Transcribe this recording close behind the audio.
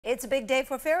It's a big day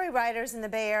for ferry riders in the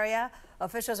Bay Area.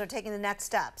 Officials are taking the next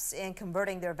steps in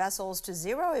converting their vessels to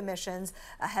zero emissions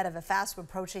ahead of a fast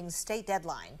approaching state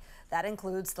deadline. That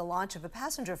includes the launch of a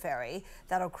passenger ferry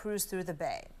that'll cruise through the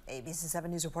bay. ABC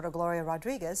 7 News reporter Gloria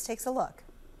Rodriguez takes a look.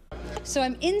 So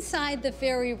I'm inside the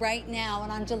ferry right now,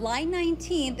 and on July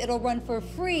 19th, it'll run for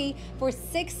free for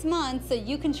 6 months, so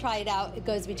you can try it out. It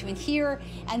goes between here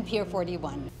and Pier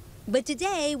 41. But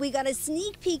today, we got a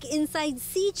sneak peek inside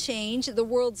Sea Change, the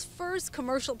world's first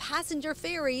commercial passenger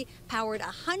ferry powered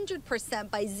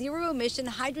 100% by zero-emission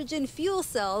hydrogen fuel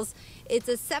cells. It's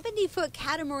a 70-foot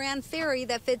catamaran ferry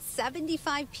that fits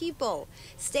 75 people.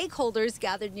 Stakeholders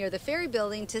gathered near the ferry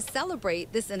building to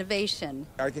celebrate this innovation.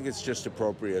 I think it's just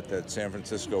appropriate that San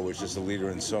Francisco, which is a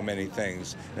leader in so many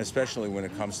things, and especially when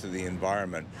it comes to the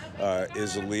environment,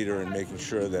 is a leader in making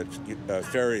sure that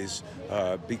ferries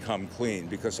become clean,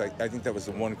 because I think that was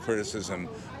the one criticism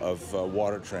of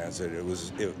water transit.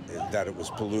 That it was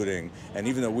polluting, and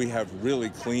even though we have really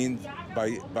clean,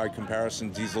 by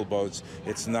comparison, diesel boats,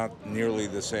 it's not nearly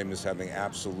the same as having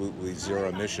absolutely zero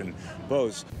emission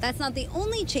boats. That's not the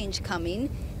only change coming.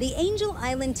 The Angel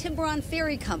Island Tiburon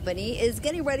Ferry Company is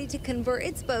getting ready to convert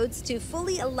its boats to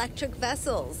fully electric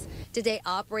vessels. Today,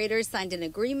 operators signed an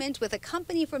agreement with a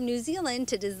company from New Zealand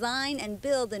to design and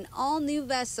build an all-new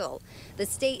vessel. The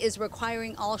state is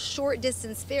requiring all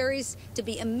short-distance ferries to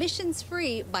be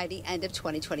emissions-free by the end of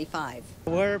 2025.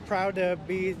 We're proud to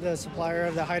be the supplier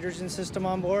of the hydrogen system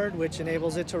on board, which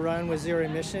enables it to run with zero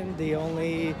emission. The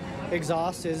only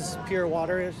exhaust is pure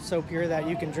water, so pure that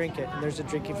you can drink it. And there's a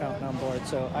drinking fountain on board,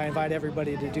 so I invite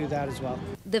everybody to do that as well.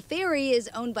 The ferry is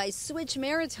owned by Switch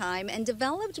Maritime and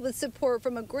developed with support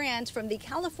from a grant from the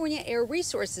California Air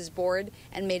Resources Board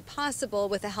and made possible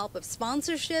with the help of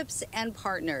sponsorships and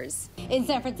partners. In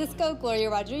San Francisco,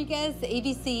 Gloria Rodriguez,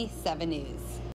 ABC 7 News.